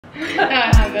No,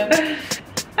 I haven't.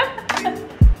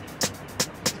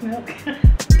 Milk.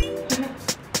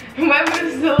 When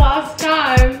was the last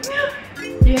time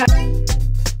you had?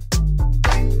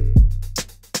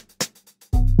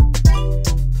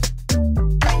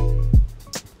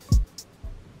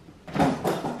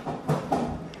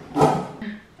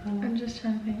 I'm just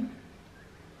trying to think.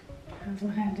 How's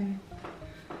my hair doing?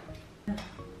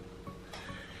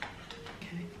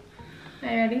 Okay.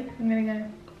 Are you ready? I'm gonna go.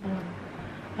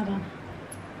 Hold on.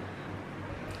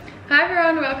 Hi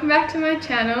everyone, welcome back to my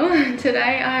channel.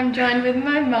 Today I'm joined with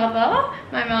my mother,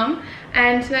 my mum,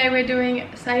 and today we're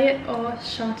doing Say It or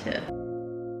Shot It.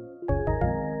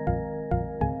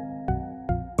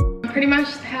 Pretty much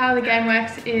how the game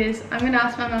works is I'm going to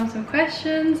ask my mum some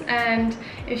questions, and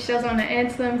if she doesn't want to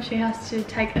answer them, she has to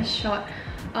take a shot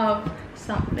of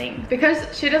something.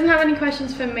 Because she doesn't have any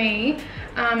questions for me,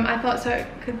 I thought so it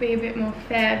could be a bit more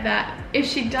fair that if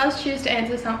she does choose to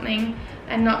answer something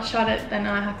and not shot it, then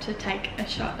I have to take a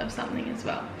shot of something as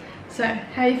well. So,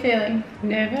 how are you feeling?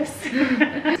 Nervous.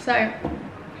 So,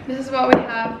 this is what we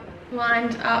have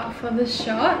lined up for the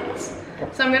shots.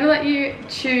 So I'm going to let you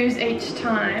choose each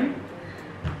time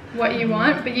what you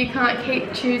want, but you can't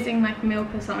keep choosing like milk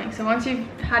or something. So once you've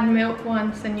had milk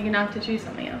once, then you're going to have to choose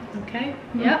something else. Okay.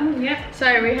 Yep. Yep.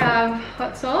 So we have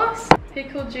hot sauce,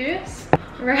 pickle juice,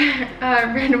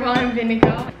 red wine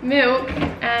vinegar, milk,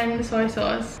 and soy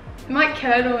sauce. It might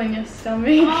curdle in your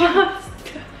stomach. Oh,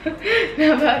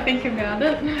 now that I think about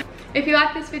it. If you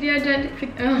like this video,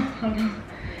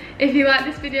 If you like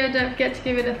this video, don't forget to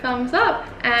give it a thumbs up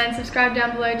and subscribe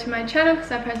down below to my channel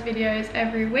because I post videos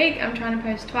every week. I'm trying to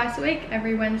post twice a week,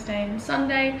 every Wednesday and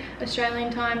Sunday,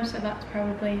 Australian time, so that's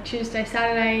probably Tuesday,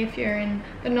 Saturday if you're in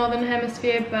the Northern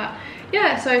Hemisphere. But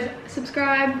yeah, so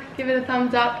subscribe, give it a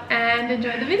thumbs up and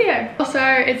enjoy the video. Also,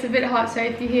 it's a bit hot, so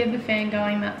if you hear the fan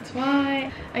going, that's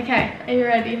why. Okay, are you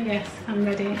ready? Yes, I'm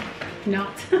ready.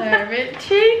 Not. They're a bit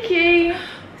cheeky.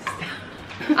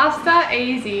 I'll start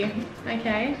easy,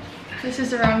 okay? This is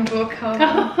the wrong book, hold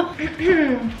on.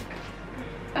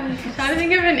 I'm trying to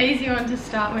think of an easy one to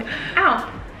start with.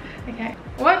 Ow! Okay.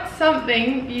 What's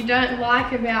something you don't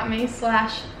like about me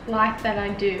 / like that I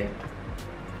do?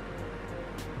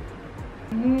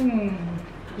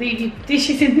 Leave your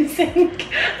dishes in the sink.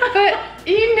 But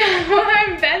you know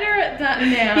I'm better at that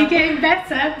now. You're getting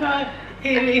better, but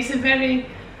it's a very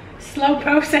slow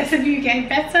process of you getting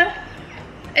better.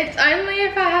 It's only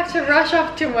if I have to rush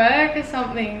off to work or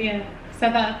something. Yeah, so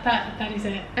that is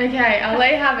it. Okay, I'll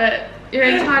let you have it. You're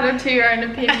entitled to your own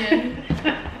opinion.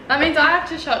 That means I have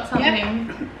to shot something.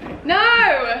 Yep. No!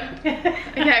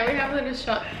 Okay, we have a little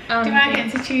shot. Do I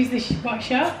get to choose what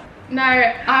shot? No,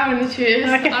 I want to choose.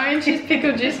 Okay. I'm going to choose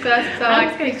pickle juice first because I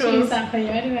like pickles. I'm choose that for you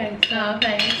anyway. So. Oh,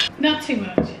 thanks. Not too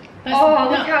much.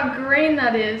 Look how green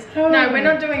that is. Oh. No, we're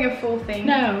not doing a full thing.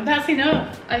 No, that's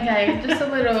enough. Okay, just a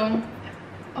little.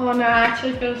 Oh no, I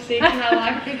actually feel sick and I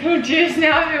like pickle juice.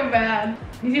 Now I feel bad.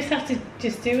 You just have to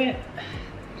just do it.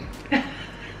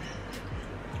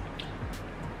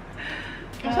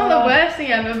 It's not the worst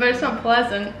thing ever, but it's not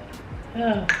pleasant.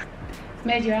 Oh, it's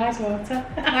made your eyes water.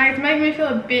 Like, it's made me feel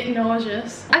a bit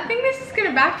nauseous. I think this is going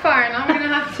to backfire and I'm going to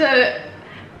have to...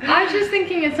 I was just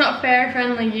thinking it's not fair if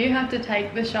only you have to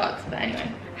take the shots, but anyway.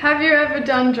 Have you ever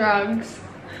done drugs?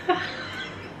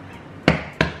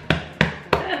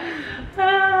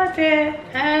 Oh dear.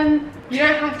 You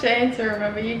don't have to answer,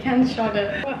 remember, you can shot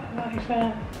it. What if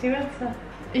I do answer?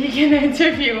 You can answer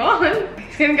if you want.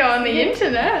 It's gonna go on the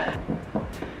internet.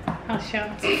 I'll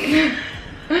shot. Okay,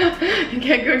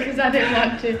 good, because I didn't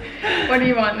want to. What do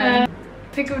you want then?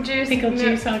 Pickle juice? Pickle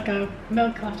juice, I'll go.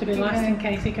 Milk will have to be last in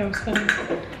case it goes funny.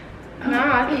 No,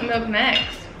 I think milk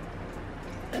next.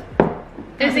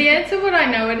 Is the answer what I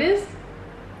know it is?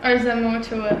 Or is there more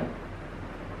to it?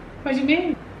 What do you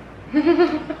mean? Hold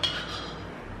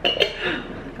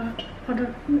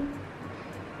on.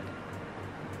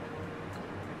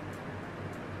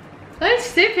 Don't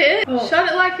sip it. Oh. Shot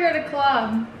it like you're at a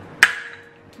club.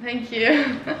 Thank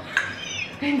you.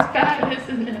 It's bad,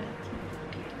 isn't it?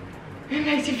 It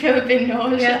makes you feel a bit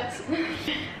nauseous. Yeah.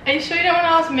 Are you sure you don't want to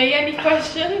ask me any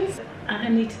questions? I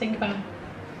need to think about it.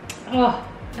 Oh,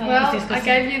 well, I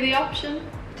gave you the option.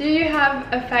 Do you have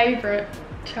a favourite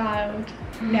child?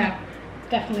 No,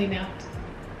 definitely not.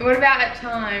 What about at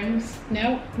times?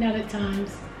 No, not at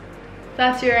times.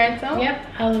 That's your answer? Yep,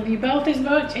 I love you both as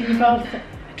much and you both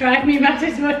drive me mad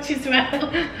as much as well.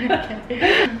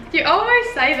 Okay. You always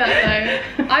say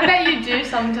that though. I bet you do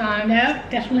sometimes. No,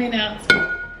 definitely not.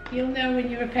 You'll know when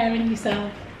you're a parent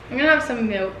yourself. I'm gonna have some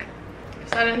milk,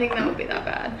 so I don't think that would be that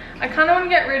bad. I kind of want to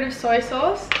get rid of soy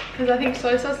sauce because I think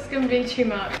soy sauce is going to be too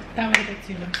much. That was a bit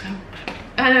too much though.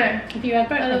 I know. Have you had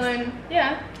breakfast?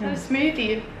 Yeah, had a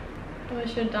smoothie. Oh, I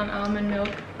should have done almond milk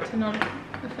to not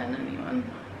offend anyone.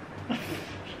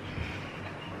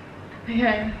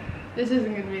 Okay, this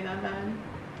isn't going to be that bad,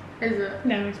 is it?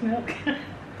 No, it's milk. Oh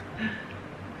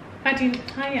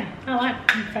yeah, I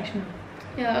like fresh milk.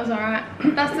 Yeah, that was alright.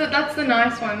 That's the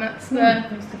nice one. That's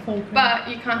the full. But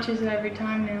you can't choose it every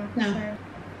time now. No. So.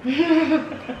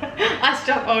 I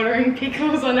stopped ordering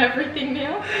pickles on everything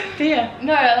now. Do you?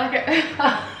 No, like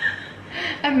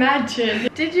imagine.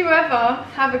 Did you ever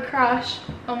have a crush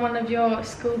on one of your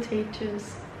school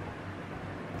teachers?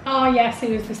 Oh yes,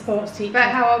 he was the sports teacher.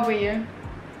 But how old were you?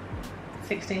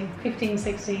 15,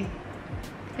 16.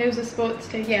 He was a sports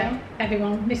teacher? Yeah,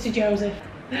 everyone. Mr. Joseph.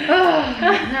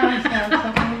 Now it's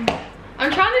something.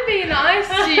 I'm trying to be nice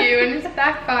to you and it's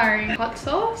backfiring. Hot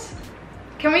sauce?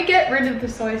 Can we get rid of the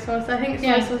soy sauce? I think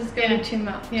soy sauce is going to be too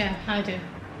much. Yeah, I do.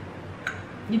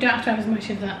 You don't have to have as much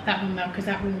of that one though, because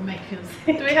that one will make you feel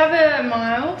sick. Do we have a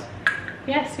mild?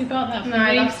 Yes, we bought that for No,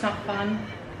 that's not fun.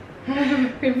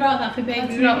 We brought that for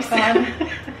baby. That's not fun.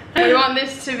 We want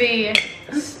this to be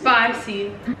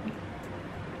spicy.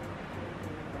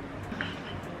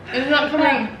 It's not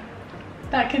coming.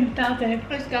 That'll do.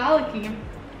 It's garlicky.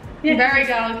 Yeah. Very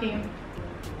garlicky.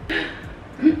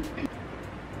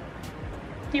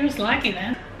 You must like it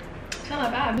then. It's not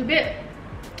that bad. It's a bit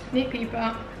nippy,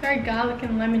 but very garlic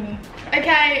and lemony.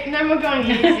 Okay, no more going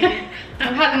easy.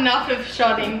 I've had enough of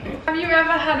shotting. Have you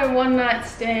ever had a one-night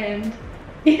stand?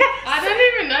 Yes. I don't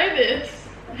even know this.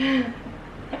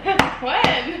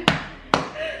 When?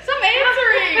 Stop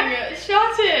answering.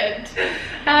 Shot it.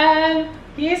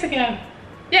 Years ago.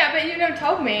 Yeah, but you never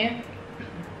told me.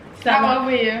 How old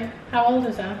were you? How old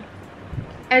is that?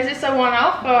 Is this a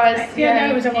one-off or is no,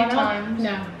 it was a one-off? one-off.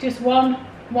 No, just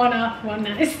one-off, one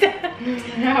night stand.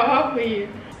 How old were you?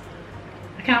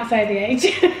 I can't say the age.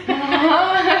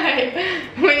 Why?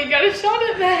 Well, you gotta shot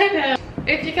it then.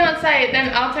 If you can't say it,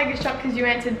 then I'll take a shot because you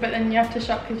answered, but then you have to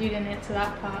shot because you didn't answer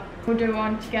that part. We'll do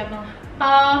one together.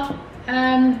 Stop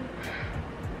answering!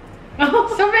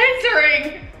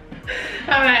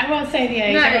 Alright, I won't say the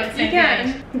age. No, I won't say you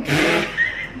can.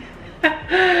 I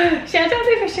don't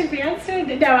think I should be answering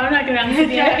it. No, I'm not going to answer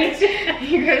the age.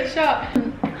 You got a shot.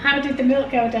 How did the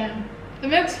milk go down? The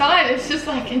milk's fine, it's just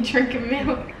like a drink of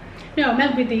milk. No,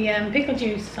 milk with the pickle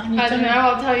juice on your I don't know,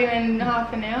 I'll tell you in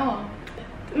half an hour.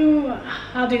 Ooh,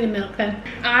 I'll do the milk then.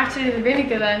 I have to do the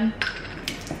vinegar then.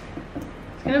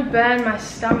 It's gonna burn my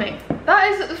stomach.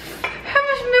 That is... How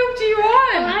much milk do you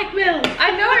want? I like milk.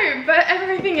 I know, but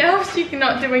everything else you're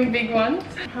not doing big ones.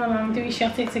 Hold on. Do we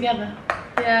shot it together?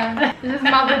 Yeah. This is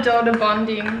mother-daughter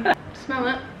bonding. Smell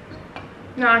it.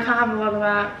 No, I can't have a lot of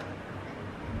that.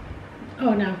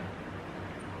 Oh no.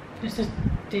 Just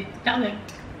that'll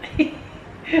do.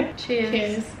 Cheers.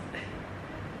 Cheers.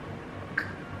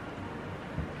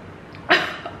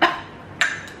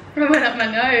 It went up my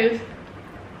nose.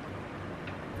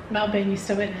 That'll be in your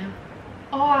stomach now.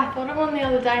 Oh, I thought of one the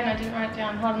other day and I didn't write it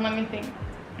down. Hold on, let me think.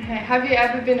 Okay, have you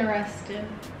ever been arrested?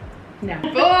 No.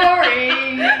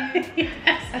 Boring!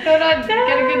 Yes. I thought I'd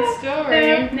get a good story.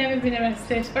 No, never been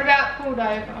arrested. What about pulled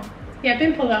over? Yeah, I've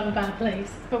been pulled over by the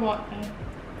police. For what though?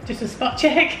 Just a spot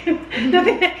check.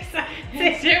 Nothing exciting.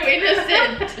 Too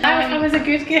innocent. I was a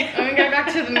good girl. I'm gonna go back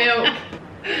to the milk.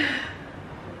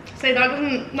 See,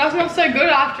 that's not so good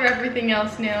after everything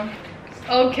else now. It's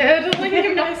all curdling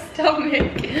in my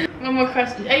stomach. One more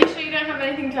question. Are you sure you don't have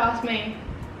anything to ask me?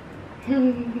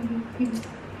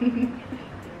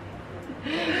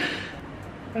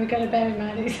 We've got to bear in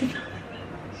mind it's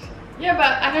Yeah,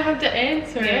 but I don't have to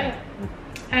answer it.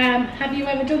 Have you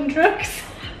ever done drugs?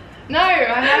 No,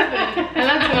 I haven't. And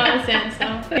that's an honest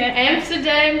answer. Yeah.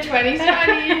 Amsterdam 2020.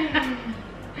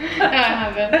 No, I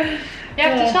haven't. You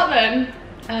have to shot then.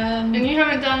 And you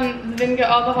haven't done the vinegar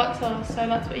or the hot sauce, so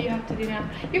that's what you have to do now.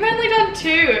 You've only done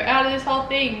 2 out of this whole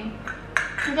thing.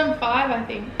 You've done 5, I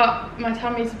think. But my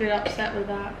tummy's a bit upset with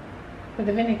that. With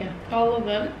the vinegar? All of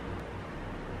it.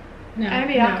 No.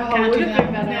 Maybe alcohol can't would do have that.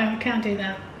 been better. No, I can't do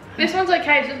that. This one's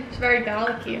okay, it's very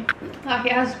garlicky. Like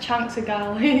it has chunks of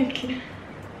garlic.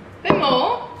 Bit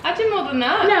more? I did more than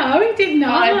that. No, we did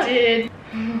not. I did.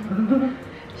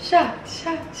 Shut,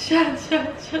 shut, shut,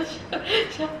 shut, shut, shut,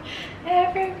 shut.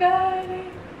 Everybody.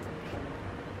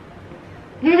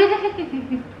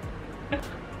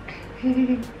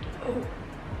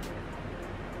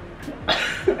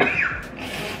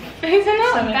 These are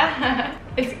not bad.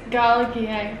 It's garlicky,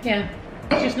 eh? Yeah.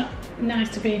 It's just not nice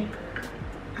to be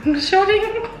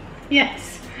shotting.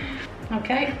 Yes.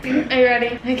 Okay. Are you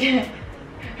ready? Okay.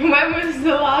 When was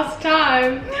the last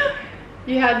time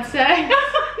You had sex.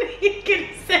 You could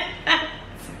have said that.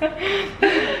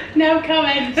 No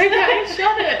comment. Okay,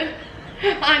 shut it.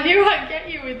 I knew I'd get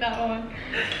you with that one.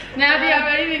 Now, do you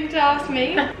have anything to ask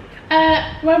me?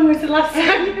 When was the last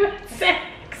time you had sex?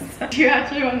 Do you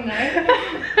actually want to know?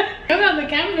 You're on the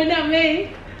camera, not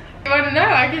me. You want to know?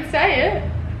 I can say it.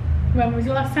 When was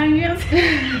the last time you had sex?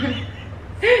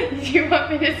 Do you want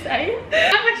me to say it?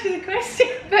 I'm actually the question.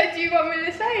 But do you want me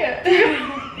to say it?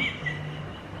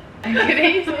 I could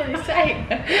easily say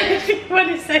it. If you want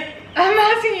to say, I'm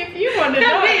asking if you want to know.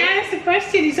 no, wait, I asked the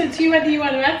question. It's up to you whether you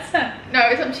want to answer. No,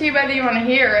 it's up to you whether you want to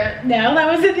hear it. No, that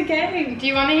wasn't the game. Do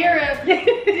you want to hear it?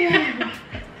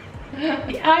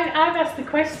 I've asked the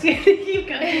question. You've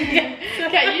got to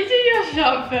Okay, you do your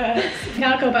shot first. Okay,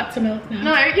 I'll go back to milk now.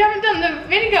 No, you haven't done the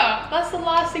vinegar. That's the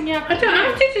last thing you have to do. I don't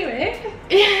have to do it.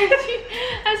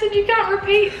 I said you can't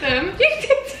repeat them. You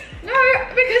did. No,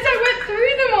 because I went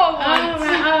through them all once. Oh,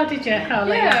 right. Oh, did you? Oh,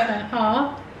 Yeah.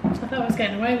 Oh, I thought I was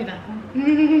getting away with that one.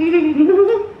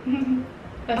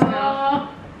 That's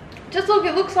enough. Just look,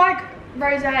 it looks like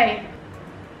rosé.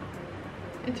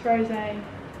 It's rosé.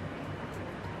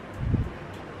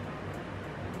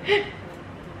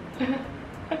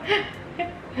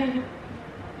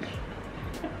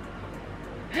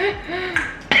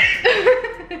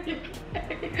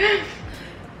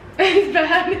 It's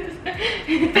bad.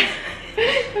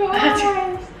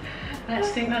 I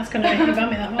just think that's going to make you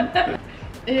vomit, that one.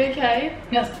 Are you okay?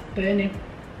 That's burning.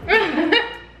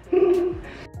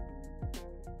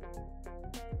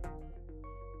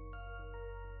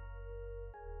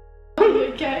 Are you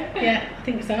okay? Yeah, I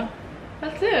think so.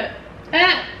 That's it.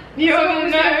 You want to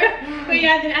know? Well, you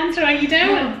either answer or you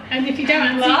don't. And if you don't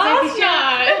answer, Last you take a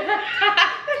shot.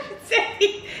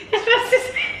 See, you're supposed to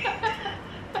say.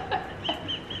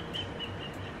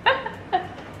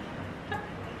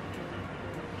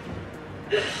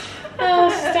 Oh,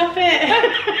 stop it.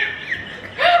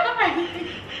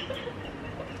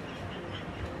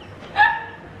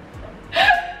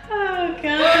 Oh, God,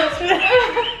 that's really...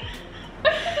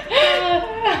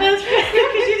 That's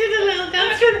because you did a little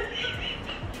dance with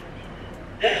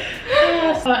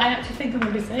Oh, I actually think I'm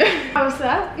going to be sick. How was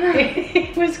that?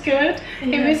 It was good.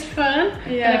 Yeah. It was fun.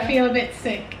 Yeah. But I feel a bit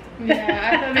sick.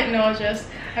 Yeah, I feel a bit nauseous.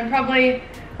 I probably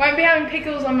won't be having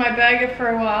pickles on my burger for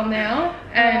a while now,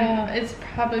 and it's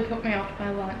probably put me off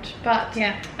my lunch. But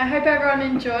yeah, I hope everyone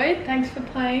enjoyed. Thanks for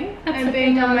playing and okay,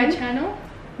 being on my darling. channel.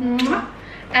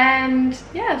 And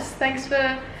yes, thanks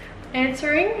for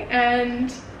answering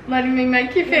and letting me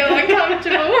make you feel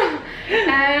uncomfortable.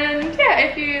 And yeah,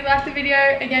 if you liked the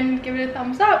video, again, give it a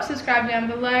thumbs up, subscribe down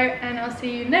below, and I'll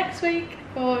see you next week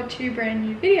for 2 brand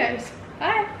new videos.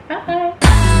 Bye.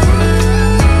 Bye.